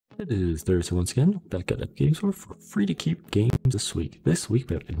It is Thursday once again, back at Epic Games Store for free to keep games this week. This week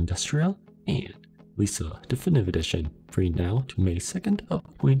we have Industria and Lisa Definitive Edition, free now to May 2nd of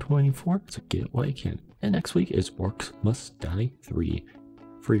 2024, so get what you can. And next week is Orcs Must Die 3,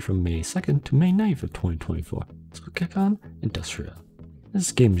 free from May 2nd to May 9th of 2024. So kick on Industria.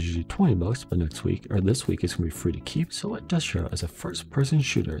 This game is usually $20, but this week is going to be free to keep. So Industria is a first-person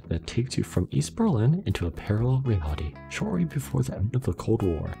shooter that takes you from East Berlin into a parallel reality, shortly before the end of the Cold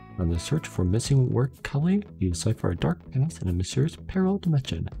War. On the search for a missing work colleague, you decipher a dark past in a mysterious parallel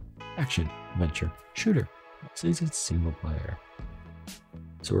dimension. Action, adventure, shooter. Says it's single player.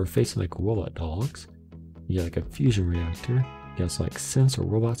 So we're facing like robot dogs. You got like a fusion reactor. You got like synths or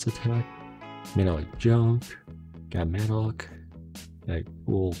robots attack. Made out of junk. Got Maddock. Got a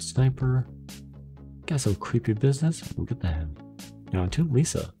cool sniper. Got some creepy business. Look at that. Now to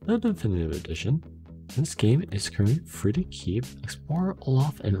Lisa, the Definitive Edition. This game is currently free to keep. Explore,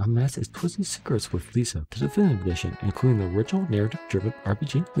 unlock, and unmask its twisted secrets with Lisa, the Definitive Edition, including the original narrative-driven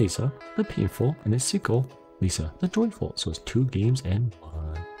RPG Lisa, the Painful, and its sequel, Lisa, the Joyful. So it's 2 games in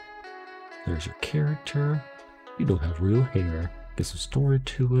 1. There's your character. You don't have real hair. Get some story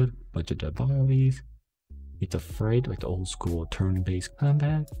to it. Bunch of dead bodies. It's a fight like the old school turn-based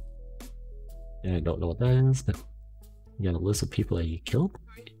combat. And I don't know what that is. You got a list of people that you killed.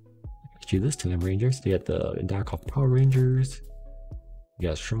 You this to them Rangers. They got the knockoff Power Rangers. You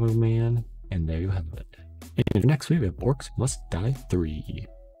got Strongman, and there you have it. And next week we have Orcs Must Die 3.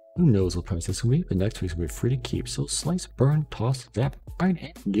 Who knows what price this will be, but next week's will be free to keep. So slice, burn, toss, zap, find,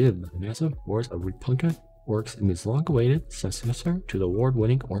 and give. The massive wars of repugnant orcs in this long-awaited successor to the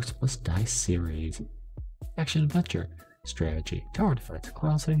award-winning Orcs Must Die series. Action adventure, strategy, tower defense,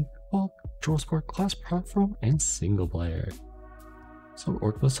 classing, well, control sport, class platform, and single player. So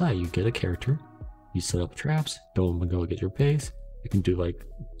Orc Must Die, you get a character, you set up traps, don't go get your base. You can do like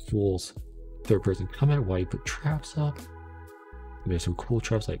full third-person combat while you put traps up. There's some cool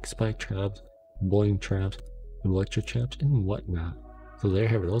traps like spike traps, bullying traps, electric traps, and whatnot. So there you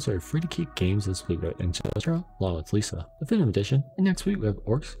have it. Those are free to keep games this week at Industria, along with Lisa, the Definitive Edition, and next week we have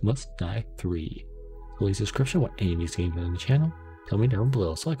Orcs Must Die 3. So leave a description what any of these games are on the channel. Tell me down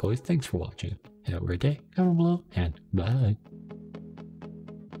below. So like always, thanks for watching. Have a great day, comment below, and bye.